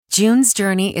June's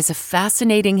Journey is a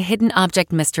fascinating hidden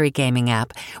object mystery gaming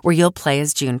app where you'll play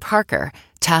as June Parker,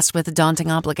 tasked with a daunting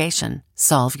obligation: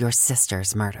 solve your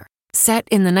sister's murder. Set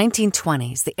in the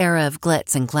 1920s, the era of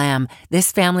glitz and glam,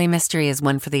 this family mystery is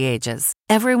one for the ages.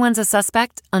 Everyone's a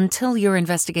suspect until your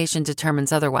investigation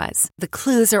determines otherwise. The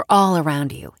clues are all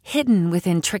around you, hidden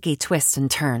within tricky twists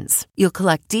and turns. You'll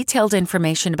collect detailed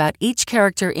information about each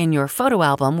character in your photo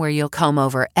album where you'll comb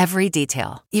over every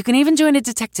detail. You can even join a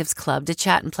detectives club to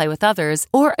chat and play with others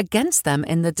or against them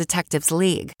in the Detectives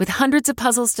League. With hundreds of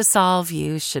puzzles to solve,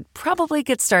 you should probably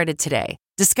get started today.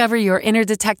 Discover your inner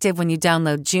detective when you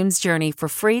download June's Journey for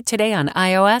free today on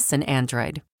iOS and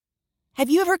Android.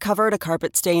 Have you ever covered a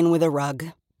carpet stain with a rug?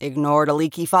 Ignored a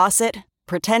leaky faucet?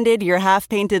 Pretended your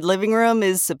half-painted living room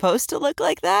is supposed to look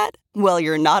like that? Well,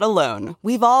 you're not alone.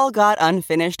 We've all got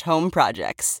unfinished home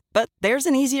projects. But there's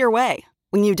an easier way.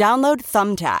 When you download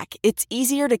Thumbtack, it's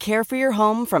easier to care for your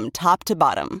home from top to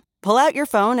bottom. Pull out your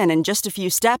phone and in just a few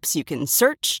steps, you can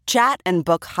search, chat, and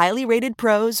book highly rated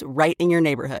pros right in your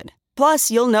neighborhood.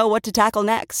 Plus, you'll know what to tackle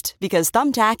next, because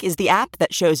Thumbtack is the app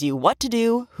that shows you what to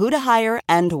do, who to hire,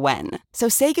 and when. So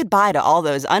say goodbye to all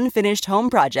those unfinished home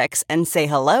projects and say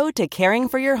hello to caring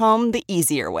for your home the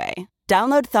easier way.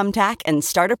 Download Thumbtack and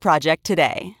start a project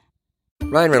today.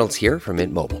 Ryan Reynolds here from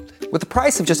Mint Mobile. With the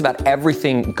price of just about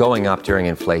everything going up during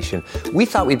inflation, we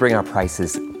thought we'd bring our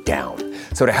prices down.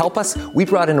 So to help us, we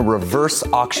brought in a reverse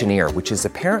auctioneer, which is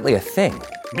apparently a thing.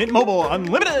 Mint Mobile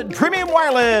Unlimited Premium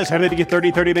Wireless. How to get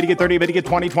 30, 30, bit to get 30, bit to get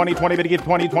 20, 20, 20, bit to get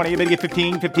 20, 20, bit to get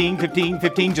 15, 15, 15,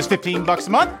 15, just $15 a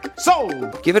month?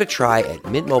 Sold! Give it a try at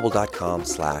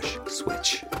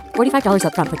mintmobile.com/switch. $45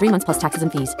 up front for 3 months plus taxes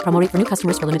and fees. Promo rate for new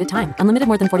customers for limited time. Unlimited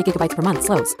more than 40 gigabytes per month.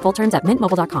 Slows full terms at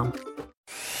mintmobile.com.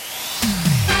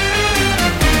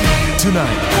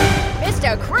 Tonight,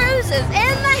 Mr. Cruz is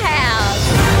in the house.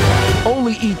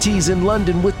 only E.T.'s in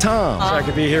London with Tom. So I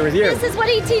could be here with you. This is what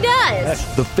E.T.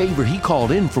 does. The favor he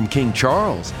called in from King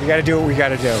Charles. We got to do what we got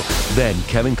to do. Then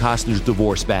Kevin Costner's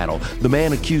divorce battle. The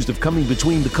man accused of coming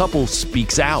between the couple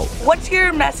speaks out. What's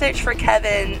your message for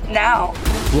Kevin now?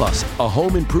 Plus, a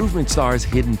home improvement star's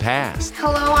hidden past.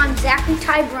 Hello, I'm Zachary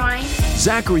Ty Bryan.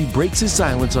 Zachary breaks his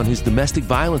silence on his domestic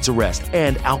violence arrest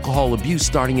and alcohol abuse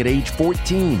starting at age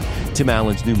 14. Tim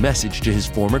Allen's new message to his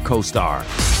former co-star.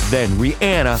 Then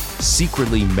Rihanna,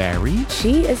 secretly married.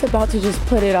 She is about to just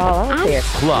put it all out there.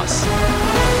 Plus,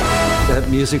 that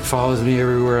music follows me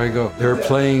everywhere I go. They were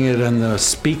playing it on the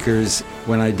speakers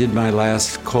when I did my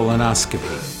last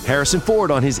colonoscopy. Harrison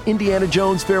Ford on his Indiana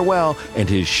Jones farewell and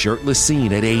his shirtless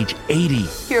scene at age 80.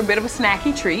 You're a bit of a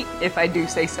snacky treat, if I do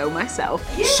say so myself.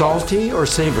 Salty or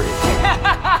savory?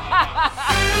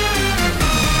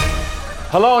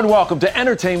 Hello and welcome to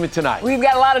Entertainment Tonight. We've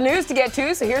got a lot of news to get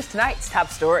to, so here's tonight's top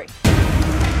story.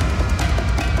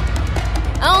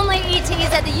 Only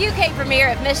E.T.'s at the UK premiere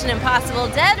of Mission Impossible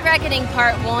Dead Reckoning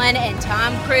Part 1, and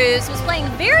Tom Cruise was playing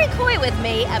very coy with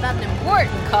me about an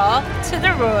important call to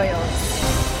the royals.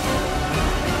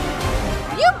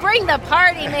 You bring the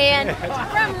party, man.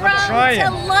 From Rome to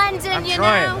London, you know.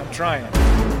 I'm trying.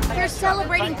 You're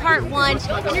celebrating Part 1,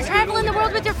 and you're traveling the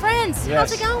world with your friends. Yes.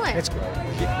 How's it going?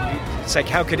 It's like,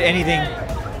 how could anything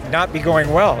not be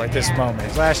going well at this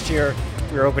moment? Last year,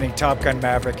 we were opening Top Gun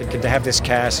Maverick, and to have this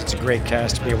cast, it's a great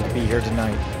cast to be able to be here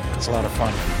tonight. It's a lot of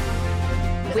fun.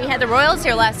 We had the royals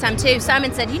here last time, too.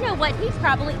 Simon said, you know what,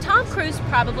 Tom Cruise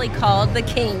probably called the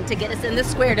king to get us in the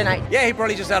square tonight. Yeah, he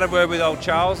probably just had a word with old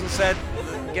Charles and said,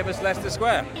 give us Leicester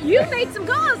Square. You made some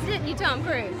calls, didn't you, Tom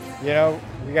Cruise? You know,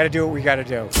 we got to do what we got to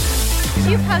do.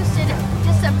 You posted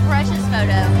just a precious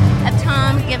photo of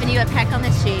Tom giving you a peck on the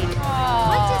cheek. Aww.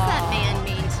 What does that man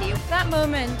mean to you? That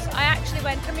moment, I actually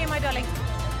went, come here, my darling.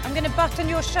 I'm going to button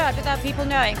your shirt without people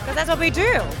knowing, because that's what we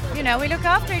do. You know, we look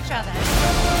after each other.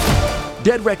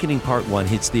 Dead Reckoning Part 1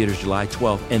 hits theaters July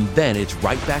 12th, and then it's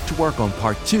right back to work on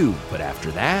Part 2. But after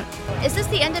that... Is this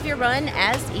the end of your run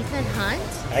as Ethan Hunt?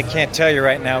 I can't tell you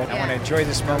right now. I want to enjoy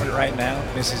this moment right now.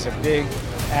 This is a big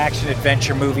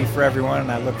action-adventure movie for everyone,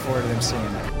 and I look forward to them seeing it.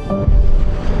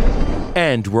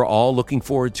 And we're all looking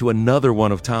forward to another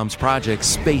one of Tom's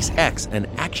projects, SpaceX, an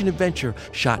action-adventure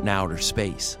shot in outer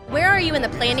space. Where are you in the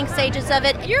planning stages of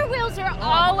it? Your wheels are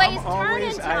always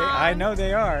turning, Tom. I know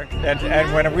they are.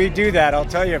 And when we do that, I'll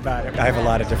tell you about it. I have a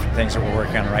lot of different things that we're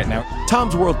working on right now.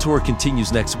 Tom's World Tour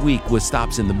continues next week with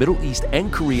stops in the Middle East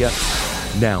and Korea.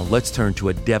 Now, let's turn to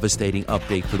a devastating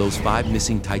update for those 5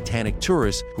 missing Titanic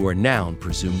tourists who are now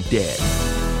presumed dead.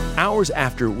 Hours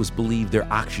after it was believed their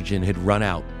oxygen had run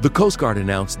out, the Coast Guard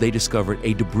announced they discovered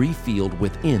a debris field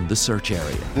within the search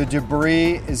area. The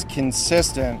debris is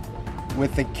consistent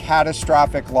with the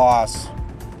catastrophic loss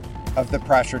of the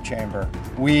pressure chamber.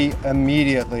 We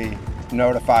immediately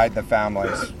notified the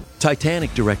families.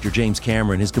 Titanic director James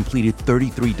Cameron has completed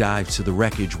 33 dives to the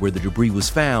wreckage where the debris was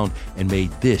found and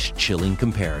made this chilling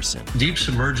comparison. Deep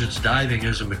submergence diving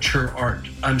is a mature art.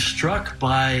 I'm struck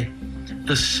by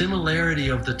the similarity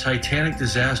of the Titanic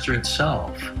disaster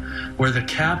itself, where the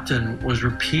captain was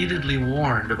repeatedly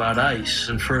warned about ice,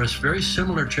 and for a very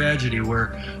similar tragedy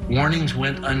where warnings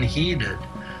went unheeded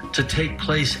to take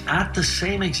place at the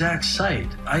same exact site,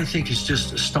 I think is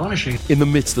just astonishing. In the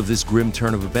midst of this grim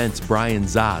turn of events, Brian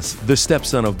Zas, the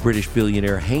stepson of British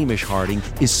billionaire Hamish Harding,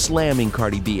 is slamming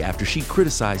Cardi B after she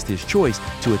criticized his choice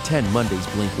to attend Monday's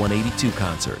Blink-182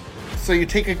 concert. So you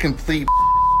take a complete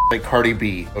like Cardi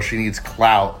B, she needs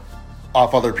clout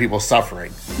off other people's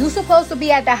suffering. You're supposed to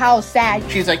be at the house sad.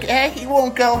 She's like, he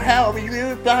won't go help.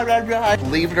 Blah, blah, blah.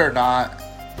 Believe it or not,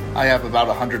 I have about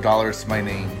 $100 to my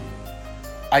name.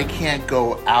 I can't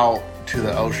go out to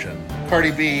the ocean.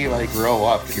 Cardi B, grow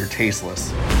up. You're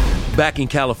tasteless. Back in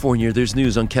California, there's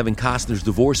news on Kevin Costner's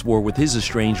divorce war with his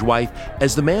estranged wife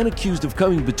as the man accused of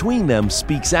coming between them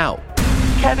speaks out.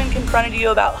 Kevin confronted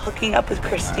you about hooking up with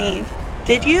Christine.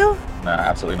 Did you? No,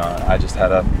 absolutely not. I just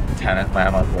had a tenant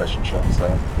landlord relationship, so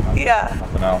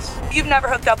nothing else. You've never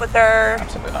hooked up with her?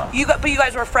 Absolutely not. But you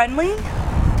guys were friendly?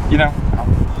 You know,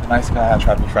 I'm a nice guy. I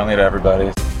try to be friendly to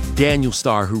everybody. Daniel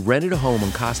Starr, who rented a home on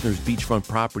Costner's beachfront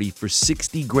property for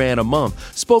 $60,000 a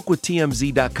month, spoke with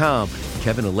TMZ.com.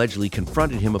 Kevin allegedly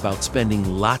confronted him about spending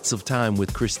lots of time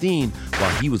with Christine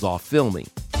while he was off filming.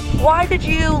 Why did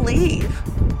you leave?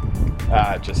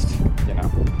 Just,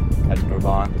 had to move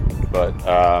on. But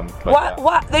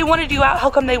why they wanted you out? How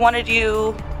come they wanted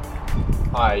you?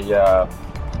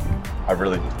 I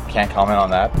really can't comment on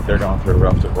that. They're going through a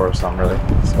rough divorce, so I'm really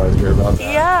sorry to hear about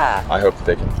that. Yeah. I hope that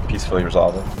they can peacefully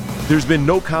resolve it. There's been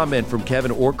no comment from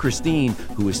Kevin or Christine,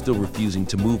 who is still refusing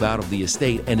to move out of the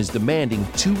estate and is demanding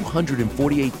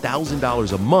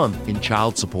 $248,000 a month in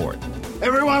child support.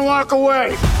 Everyone walk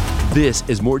away! This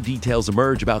as more details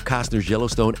emerge about Costner's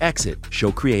Yellowstone exit.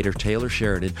 Show creator Taylor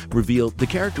Sheridan revealed the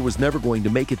character was never going to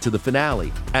make it to the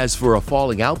finale. As for a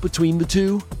falling out between the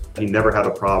two, he never had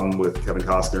a problem with Kevin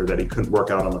Costner that he couldn't work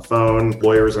out on the phone.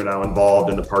 Lawyers are now involved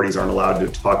and the parties aren't allowed to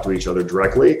talk to each other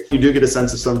directly. You do get a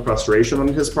sense of some frustration on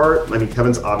his part. I mean,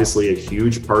 Kevin's obviously a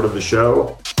huge part of the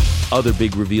show. Other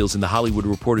big reveals in the Hollywood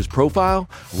Reporter's profile,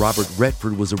 Robert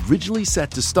Redford was originally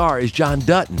set to star as John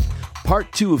Dutton.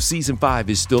 Part 2 of Season 5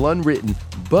 is still unwritten,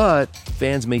 but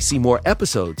fans may see more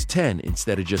episodes, 10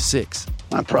 instead of just 6.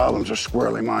 My problems are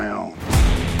squarely my own.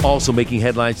 Also making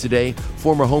headlines today,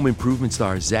 former Home Improvement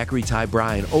star Zachary Ty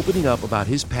Bryan opening up about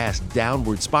his past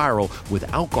downward spiral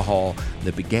with alcohol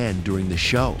that began during the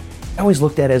show. I always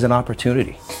looked at it as an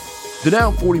opportunity. The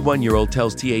now 41-year-old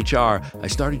tells THR, I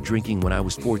started drinking when I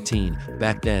was 14.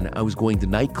 Back then, I was going to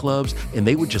nightclubs, and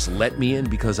they would just let me in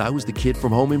because I was the kid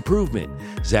from Home Improvement.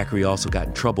 Zachary also got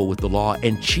in trouble with the law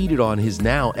and cheated on his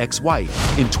now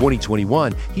ex-wife. In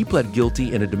 2021, he pled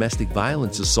guilty in a domestic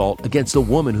violence assault against a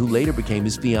woman who later became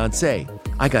his fiancée.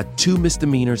 I got 2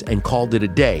 misdemeanors and called it a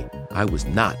day. I was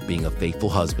not being a faithful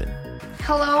husband.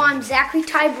 Hello, I'm Zachary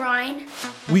Ty Bryan.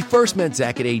 We first met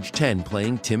Zach at age 10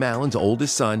 playing Tim Allen's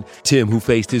oldest son. Tim, who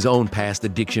faced his own past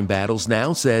addiction battles,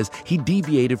 now says he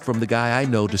deviated from the guy I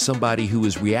know to somebody who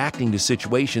is reacting to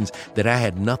situations that I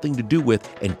had nothing to do with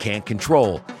and can't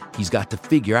control. He's got to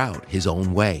figure out his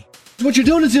own way. What you're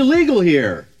doing is illegal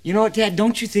here. You know what, Dad?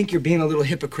 Don't you think you're being a little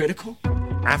hypocritical?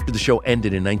 After the show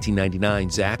ended in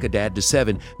 1999, Zach, a dad to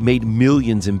 7, made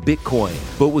millions in Bitcoin,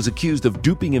 but was accused of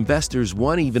duping investors.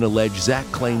 One even alleged Zach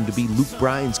claimed to be Luke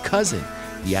Bryan's cousin.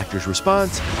 The actor's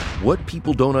response, what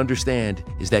people don't understand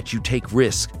is that you take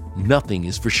risks. Nothing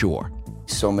is for sure.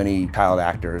 So many child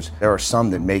actors, there are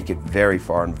some that make it very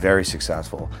far and very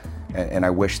successful. And I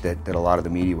wish that a lot of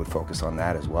the media would focus on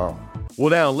that as well.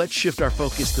 Well, now let's shift our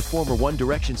focus to former One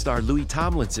Direction star Louis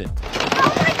Tomlinson.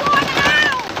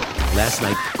 Last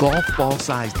night, golf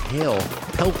ball-sized hail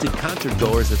pelted concert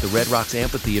goers at the Red Rocks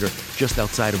Amphitheater just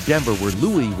outside of Denver, where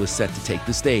Louis was set to take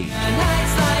the stage.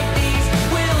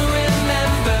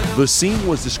 The scene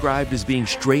was described as being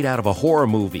straight out of a horror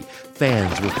movie.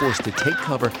 Fans were forced to take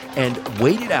cover and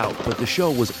wait it out, but the show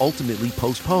was ultimately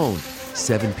postponed.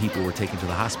 7 people were taken to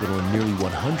the hospital and nearly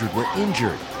 100 were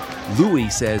injured. Louis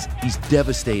says he's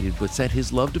devastated but sent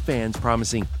his love to fans,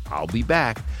 promising, I'll be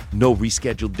back. No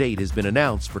rescheduled date has been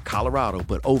announced for Colorado,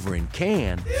 but over in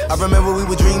Cannes, I remember we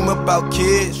would dream about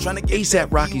kids trying to get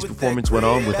A$AP Rocky's performance went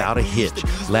on without a hitch.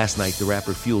 Last night, the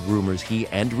rapper fueled rumors he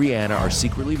and Rihanna are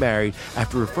secretly married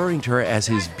after referring to her as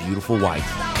his beautiful wife.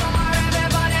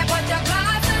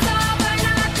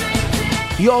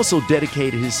 He also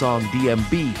dedicated his song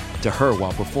DMB to her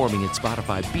while performing at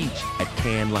Spotify Beach at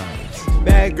Cannes Lions.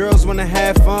 Bad girls wanna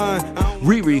have fun.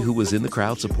 Riri, who was in the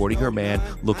crowd supporting her man,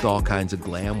 looked all kinds of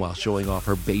glam while showing off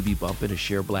her baby bump in a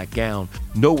sheer black gown.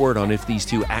 No word on if these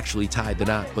two actually tied the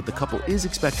knot, but the couple is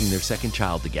expecting their second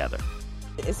child together.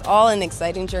 It's all an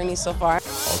exciting journey so far.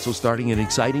 Also starting an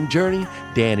exciting journey,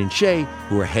 Dan and Shay,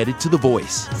 who are headed to The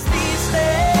Voice.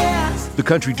 The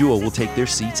country duo will take their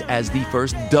seats as the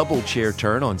first double chair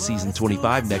turn on season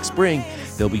 25 next spring.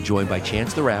 They'll be joined by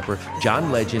Chance the Rapper,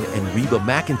 John Legend, and Reba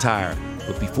McEntire.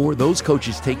 But before those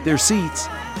coaches take their seats...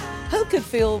 Who could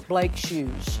fill Blake's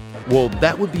shoes? Well,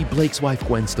 that would be Blake's wife,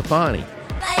 Gwen Stefani.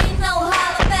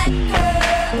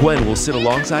 Gwen will sit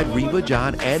alongside Reba,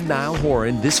 John, and Niall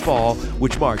Horan this fall,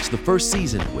 which marks the first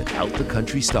season without the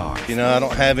country star. You know, I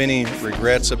don't have any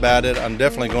regrets about it. I'm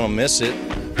definitely going to miss it.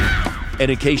 And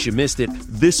in case you missed it,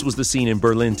 this was the scene in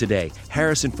Berlin today.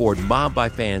 Harrison Ford mobbed by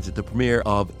fans at the premiere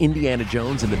of Indiana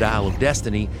Jones and the Dial of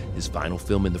Destiny. His final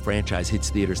film in the franchise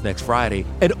hits theaters next Friday.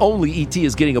 And only E.T.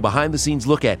 is getting a behind-the-scenes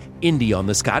look at Indy on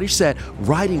the Scottish set,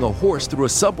 riding a horse through a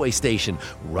subway station,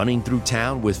 running through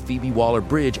town with Phoebe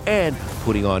Waller-Bridge, and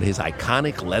putting on his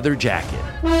iconic leather jacket.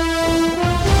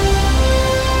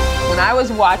 When I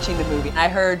was watching the movie, I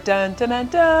heard dun dun dun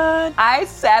dun. I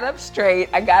sat up straight.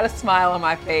 I got a smile on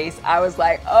my face. I was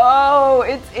like, oh,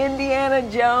 it's Indiana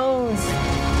Jones.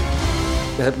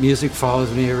 That music follows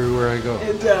me everywhere I go.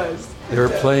 It does. They were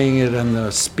playing it on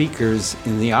the speakers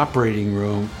in the operating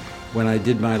room when I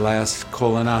did my last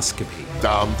colonoscopy.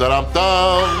 Dum dum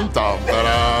dum dum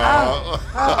dum.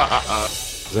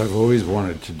 I've always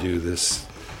wanted to do this,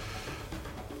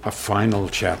 a final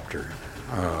chapter.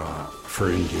 For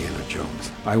Indiana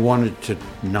Jones. I wanted to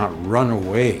not run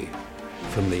away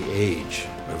from the age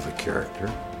of the character,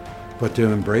 but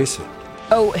to embrace it.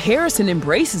 Oh, Harrison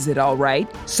embraces it all right.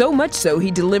 So much so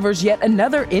he delivers yet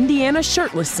another Indiana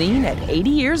shirtless scene at 80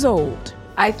 years old.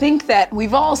 I think that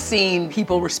we've all seen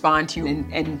people respond to you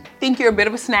and think you're a bit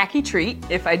of a snacky treat,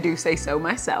 if I do say so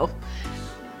myself.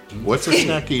 What's a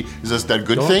snacky? Is this that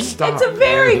good thing? Stop. It's a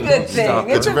very good thing.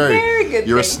 It's a very good thing.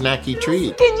 You're a snacky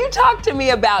treat. Can you talk to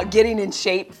me about getting in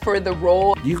shape for the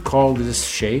role? You call this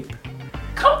shape?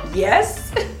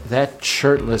 Yes. That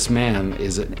shirtless man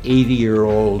is an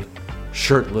 80-year-old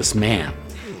shirtless man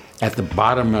at the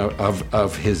bottom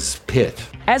of his pit.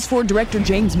 As for director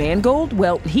James Mangold,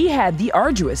 well, he had the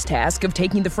arduous task of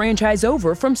taking the franchise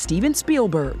over from Steven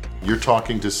Spielberg. You're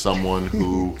talking to someone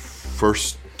who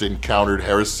first encountered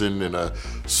Harrison in a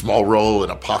small role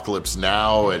in Apocalypse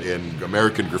Now and in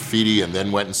American Graffiti, and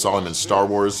then went and saw him in Star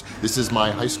Wars. This is my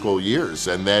high school years,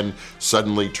 and then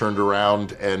suddenly turned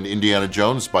around and Indiana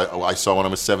Jones I saw when I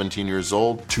was 17 years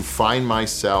old. To find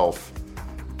myself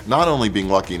not only being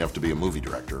lucky enough to be a movie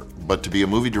director, but to be a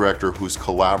movie director who's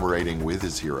collaborating with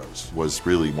his heroes was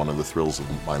really one of the thrills of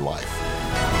my life.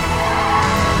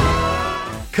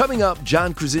 Coming up,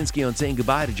 John Krasinski on saying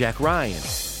goodbye to Jack Ryan.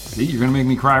 See, you're gonna make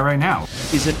me cry right now.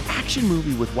 Is an action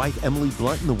movie with wife Emily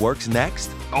Blunt in the works next?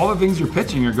 All the things you're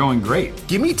pitching are going great.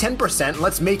 Give me 10%,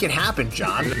 let's make it happen,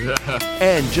 John.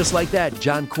 And just like that,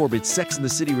 John Corbett's Sex and the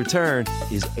City return.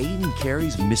 Is Aidan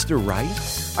Carey's Mr. Right?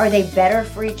 Are they better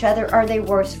for each other? Or are they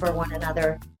worse for one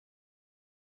another?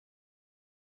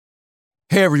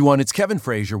 Hey everyone, it's Kevin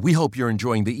Frazier. We hope you're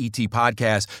enjoying the ET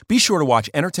podcast. Be sure to watch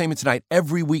Entertainment Tonight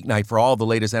every weeknight for all the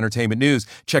latest entertainment news.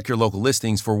 Check your local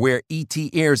listings for where ET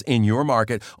airs in your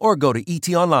market or go to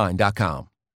etonline.com.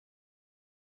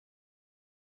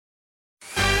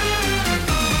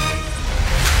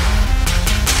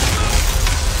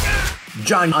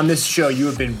 John, on this show, you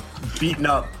have been beaten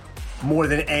up more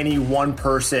than any one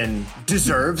person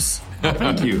deserves.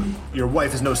 Thank you. Your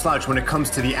wife is no slouch when it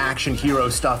comes to the action hero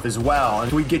stuff as well. And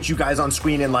can we get you guys on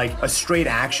screen in like a straight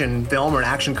action film or an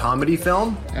action comedy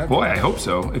film? Boy, I hope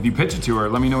so. If you pitch it to her,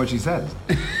 let me know what she says.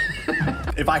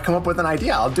 If I come up with an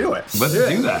idea, I'll do it. Let's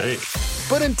do that.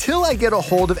 But until I get a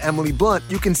hold of Emily Blunt,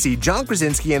 you can see John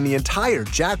Krasinski and the entire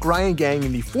Jack Ryan gang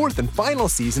in the fourth and final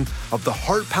season of the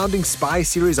heart-pounding spy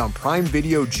series on Prime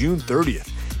Video June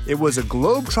 30th. It was a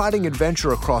globe-trotting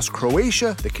adventure across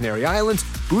Croatia, the Canary Islands,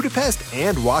 Budapest,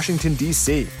 and Washington,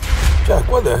 D.C. Jack,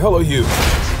 what the hell are you?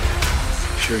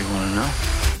 Sure you want to know?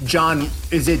 John,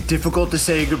 is it difficult to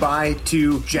say goodbye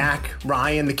to Jack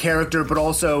Ryan, the character, but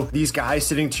also these guys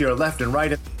sitting to your left and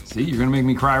right? See, you're gonna make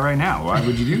me cry right now. Why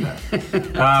would you do that?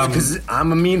 Because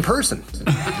I'm a mean person.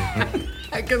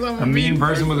 A mean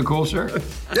person with a cool shirt.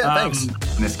 Yeah, thanks.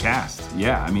 This cast,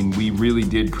 yeah. I mean, we really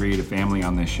did create a family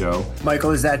on this show.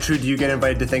 Michael, is that true? Do you get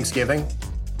invited to Thanksgiving?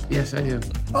 Yes, I do.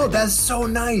 Oh, that's so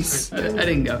nice. I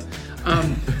didn't go.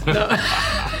 No.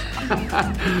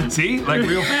 See? Like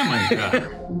real family.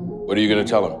 What are you going to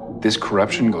tell him? This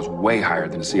corruption goes way higher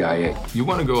than the CIA. You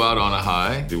want to go out on a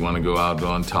high? You want to go out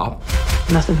on top?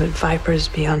 Nothing but vipers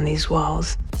beyond these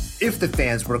walls. If the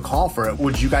fans were to call for it,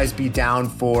 would you guys be down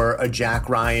for a Jack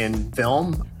Ryan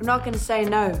film? I'm not going to say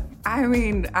no. I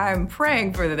mean, I'm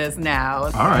praying for this now.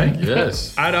 All right,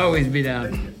 yes. I'd always be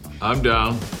down. I'm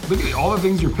down. Look at all the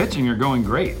things you're pitching are going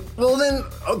great. Well then,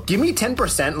 give me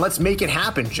 10% and let's make it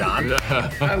happen, John.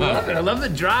 I love it. I love the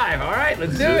drive. All right,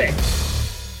 let's do it.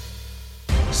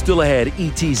 Still ahead,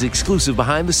 E.T.'s exclusive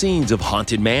behind the scenes of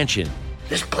Haunted Mansion.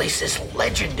 This place is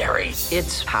legendary.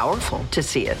 It's powerful to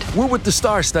see it. We're with the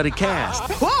star-studded cast.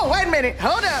 Whoa, wait a minute.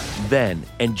 Hold up. Then,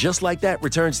 and just like that,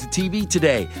 returns to TV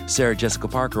today, Sarah Jessica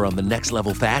Parker on The Next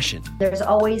Level Fashion. There's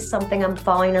always something I'm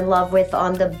falling in love with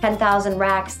on the 10,000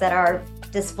 racks that are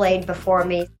displayed before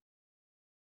me.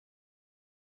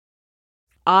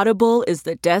 Audible is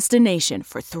the destination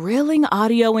for thrilling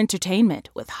audio entertainment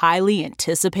with highly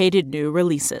anticipated new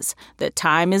releases. The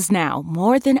time is now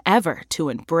more than ever to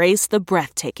embrace the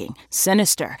breathtaking,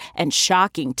 sinister, and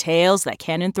shocking tales that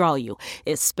can enthrall you,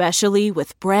 especially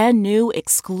with brand new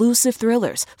exclusive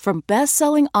thrillers from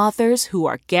best-selling authors who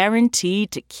are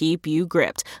guaranteed to keep you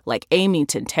gripped, like Amy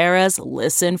Tintera's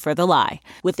Listen for the Lie.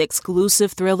 With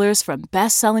exclusive thrillers from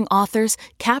best-selling authors,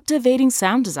 captivating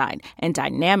sound design, and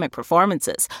dynamic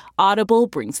performances, Audible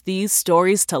brings these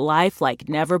stories to life like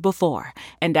never before.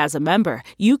 And as a member,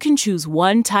 you can choose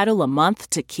one title a month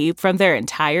to keep from their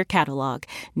entire catalog.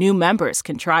 New members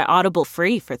can try Audible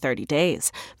free for 30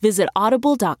 days. Visit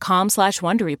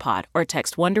audible.com/WonderyPod or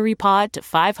text WonderyPod to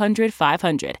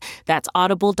 500-500. That's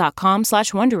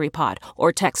audible.com/WonderyPod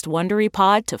or text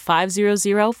WonderyPod to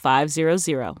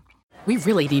 500-500. We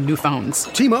really need new phones.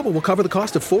 T-Mobile will cover the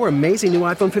cost of 4 amazing new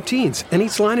iPhone 15s, and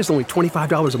each line is only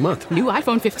 $25 a month. New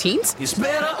iPhone 15s? It's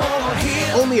better over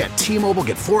here. Only at T-Mobile,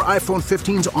 get 4 iPhone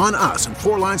 15s on us and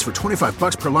 4 lines for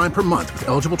 $25 per line per month with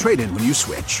eligible trade-in when you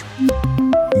switch.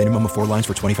 Minimum of 4 lines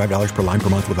for $25 per line per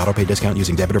month with autopay discount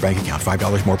using debit or bank account.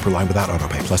 $5 more per line without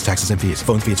autopay, plus taxes and fees.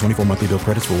 Phone fee at 24 monthly bill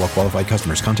credits for well-qualified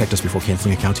customers. Contact us before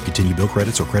canceling account to continue bill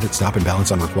credits or credit stop and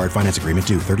balance on required finance agreement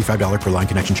due. $35 per line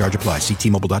connection charge applies. See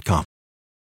T-Mobile.com.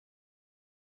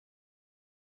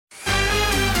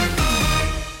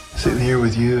 Sitting here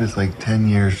with you is like 10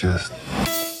 years just.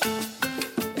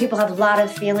 People have a lot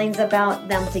of feelings about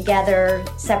them together,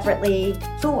 separately.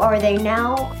 Who are they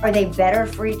now? Are they better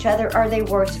for each other? Are they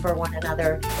worse for one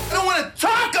another? I don't want to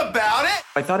talk about it!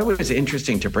 I thought it was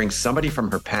interesting to bring somebody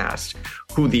from her past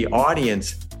who the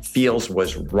audience feels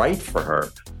was right for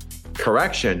her.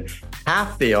 Correction,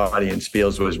 half the audience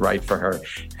feels was right for her.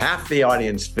 Half the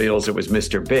audience feels it was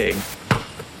Mr. Big.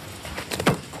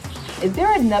 Is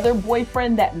there another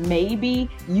boyfriend that maybe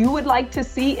you would like to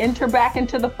see enter back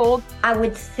into the fold? I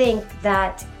would think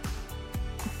that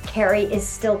Carrie is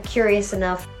still curious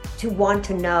enough to want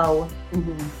to know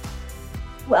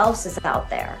who else is out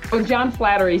there. Well, John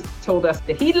Flattery told us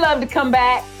that he'd love to come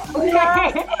back.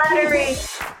 Yes, Flattery.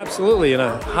 Absolutely, in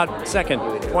a hot second.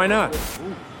 Why not?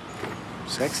 Ooh,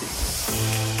 sexy.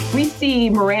 We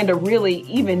see Miranda really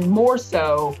even more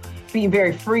so being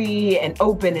very free and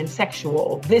open and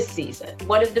sexual this season.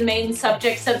 One of the main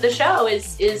subjects of the show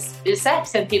is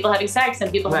sex and people having sex and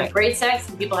people having great sex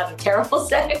and people having terrible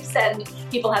sex and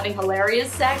people having hilarious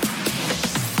sex.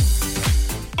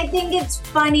 I think it's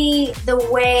funny the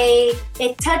way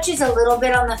it touches a little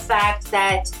bit on the fact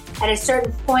that at a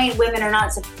certain point, women are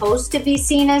not supposed to be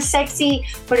seen as sexy,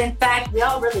 but in fact, we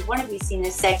all really want to be seen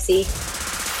as sexy.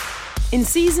 In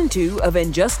season 2 of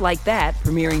And Just Like That,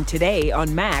 premiering today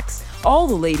on Max, all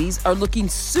the ladies are looking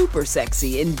super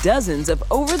sexy in dozens of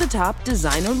over-the-top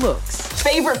designer looks.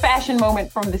 Favorite fashion moment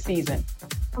from the season?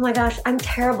 Oh my gosh, I'm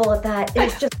terrible at that.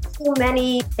 There's just so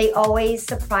many. They always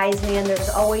surprise me, and there's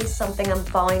always something I'm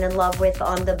falling in love with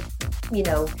on the,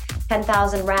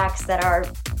 10,000 racks that are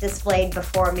displayed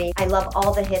before me. I love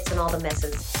all the hits and all the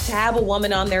misses. To have a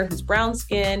woman on there who's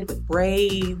brown-skinned with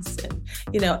braids and,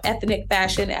 ethnic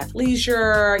fashion,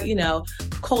 athleisure,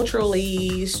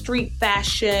 culturally, street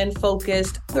fashion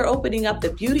focused, they're opening up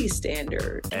the beauty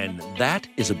standard. And that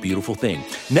is a beautiful thing.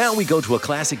 Now we go to a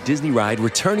classic Disney ride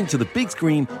returning to the big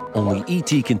screen. Only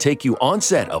E.T. can take you on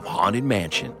set of Haunted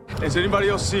Mansion. Is anybody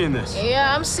else seeing this?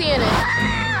 Yeah, I'm seeing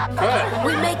it. Good.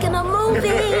 We're making a movie.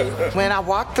 When I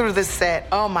walked through the set,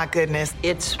 oh my goodness,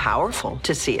 it's powerful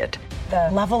to see it. The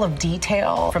level of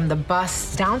detail from the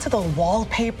bus down to the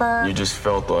wallpaper. You just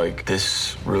felt like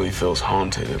this really feels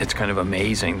haunted. It's kind of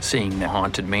amazing seeing the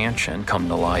Haunted Mansion come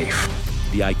to life.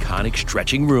 the iconic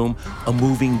stretching room, a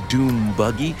moving doom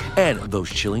buggy, and those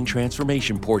chilling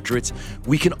transformation portraits,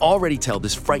 we can already tell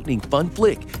this frightening fun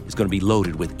flick is going to be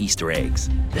loaded with Easter eggs.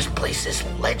 This place is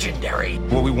legendary.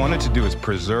 What we wanted to do is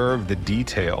preserve the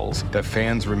details that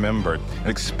fans remembered and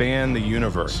expand the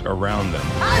universe around them.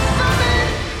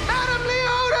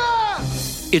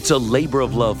 It's a labor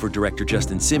of love for director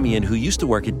Justin Simien, who used to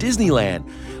work at Disneyland.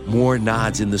 More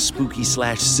nods in the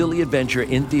spooky/silly adventure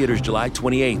in theaters July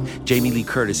 28th. Jamie Lee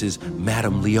Curtis is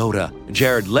Madame Leota.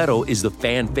 Jared Leto is the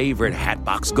fan favorite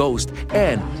Hatbox Ghost.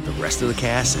 And the rest of the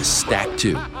cast is stacked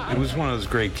too. It was one of those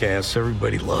great casts.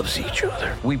 Everybody loves each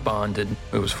other. We bonded.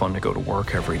 It was fun to go to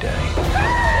work every day.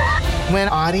 When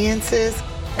audiences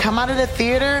come out of the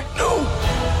theater,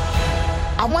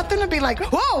 I want them to be like,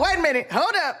 whoa, wait a minute,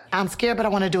 hold up. I'm scared, but I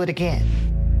want to do it again.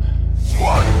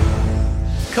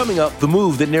 Coming up, the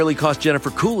move that nearly cost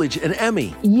Jennifer Coolidge an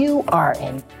Emmy. You are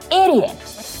an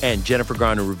idiot. And Jennifer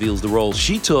Garner reveals the role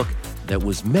she took that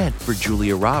was meant for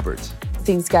Julia Roberts.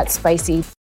 Things got spicy.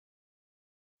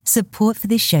 Support for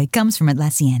this show comes from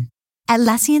Atlassian.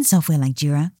 Atlassian software like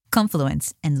Jira,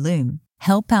 Confluence, and Loom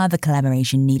help power the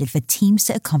collaboration needed for teams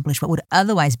to accomplish what would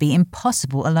otherwise be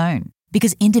impossible alone.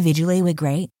 Because individually we're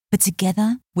great, but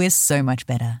together we're so much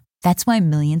better. That's why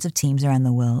millions of teams around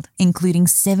the world, including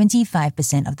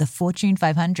 75% of the Fortune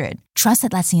 500, trust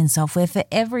Atlassian software for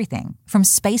everything from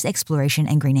space exploration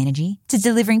and green energy to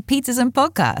delivering pizzas and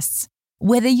podcasts.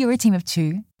 Whether you're a team of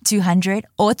 2, 200,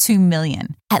 or 2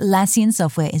 million, Atlassian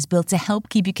software is built to help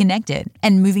keep you connected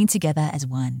and moving together as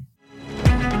one.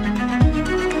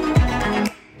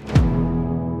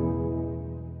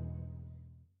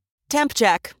 Temp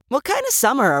check. What kind of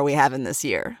summer are we having this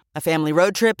year? A family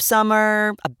road trip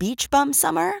summer? A beach bum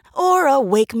summer? Or a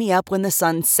wake me up when the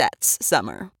sun sets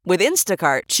summer? With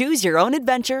Instacart, choose your own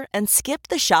adventure and skip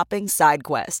the shopping side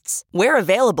quests. Where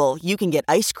available, you can get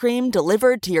ice cream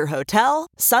delivered to your hotel,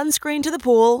 sunscreen to the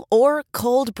pool, or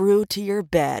cold brew to your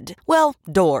bed. Well,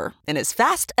 door, in as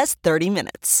fast as 30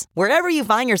 minutes. Wherever you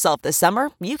find yourself this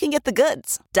summer, you can get the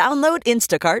goods. Download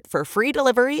Instacart for free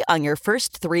delivery on your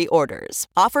first 3 orders.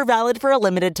 Offer valid for a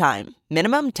limited time.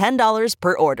 Minimum $10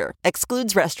 per order.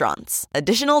 Excludes restaurants.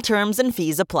 Additional terms and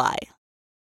fees apply.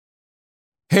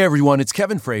 Hey everyone, it's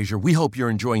Kevin Frazier. We hope you're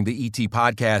enjoying the ET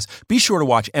podcast. Be sure to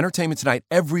watch Entertainment Tonight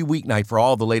every weeknight for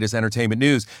all the latest entertainment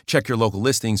news. Check your local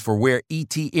listings for where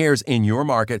ET airs in your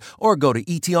market or go to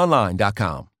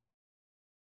etonline.com.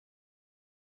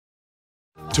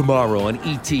 Tomorrow on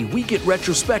ET, we get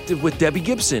retrospective with Debbie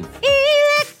Gibson.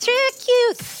 Electric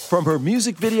Youth. From her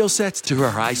music video sets to her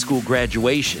high school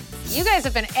graduation. You guys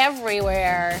have been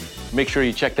everywhere. Make sure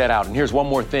you check that out. And here's one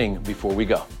more thing before we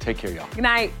go. Take care, y'all. Good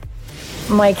night.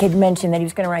 Mike had mentioned that he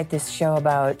was going to write this show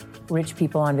about rich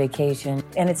people on vacation,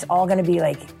 and it's all going to be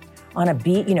like on a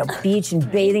beach, beach and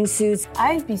bathing suits.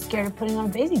 I'd be scared of putting on a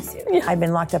bathing suit. I've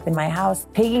been locked up in my house,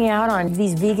 pigging out on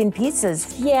these vegan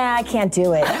pizzas. Yeah, I can't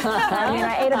do it.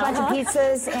 I ate a bunch of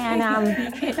pizzas, and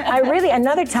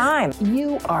another time.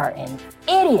 You are an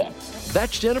idiot.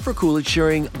 That's Jennifer Coolidge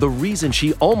sharing the reason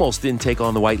she almost didn't take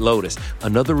on the White Lotus.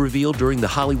 Another reveal during the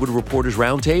Hollywood Reporters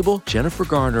Roundtable, Jennifer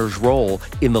Garner's role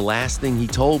in The Last Thing He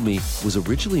Told Me was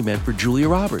originally meant for Julia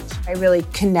Roberts. I really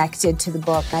connected to the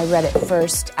book. I read it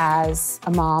first as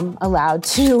a mom aloud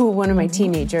to one of my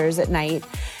teenagers at night.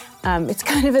 It's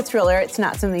kind of a thriller. It's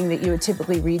not something that you would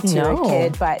typically read to a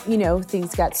kid, but,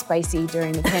 things got spicy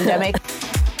during the pandemic.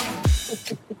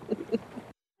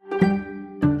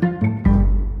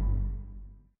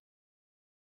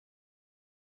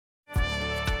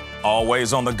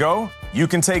 Always on the go? You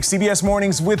can take CBS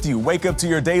Mornings with you. Wake up to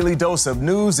your daily dose of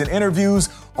news and interviews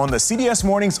on the CBS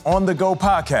Mornings On The Go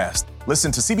podcast.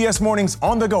 Listen to CBS Mornings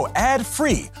On The Go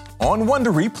ad-free on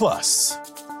Wondery Plus.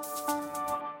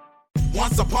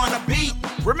 Once upon a beat.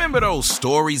 Remember those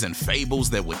stories and fables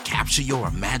that would capture your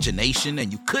imagination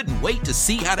and you couldn't wait to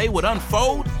see how they would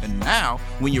unfold? And now,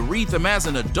 when you read them as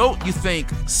an adult, you think,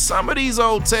 some of these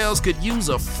old tales could use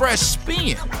a fresh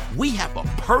spin. We have a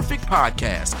perfect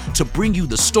podcast to bring you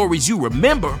the stories you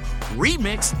remember,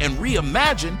 remix, and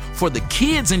reimagine for the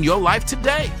kids in your life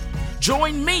today.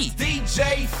 Join me,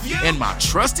 DJ Few, and my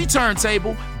trusty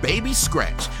turntable, Baby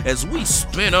Scratch, as we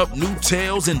spin up new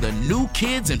tales in the New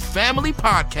Kids and Family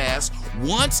podcast,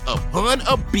 Once Upon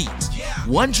a Beat.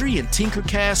 Wondery and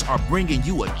Tinkercast are bringing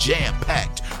you a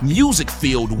jam-packed,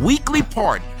 music-filled weekly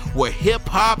party where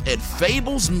hip-hop and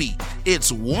fables meet.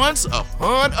 It's Once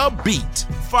Upon a Beat.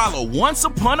 Follow Once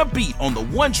Upon a Beat on the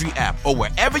Wondery app or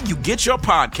wherever you get your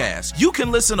podcasts. You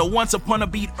can listen to Once Upon a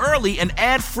Beat early and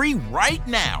ad-free right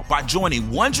now by joining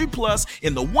Wondery Plus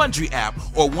in the Wondery app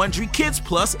or Wondery Kids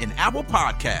Plus in Apple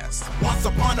Podcasts. Once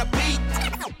upon a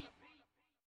beat.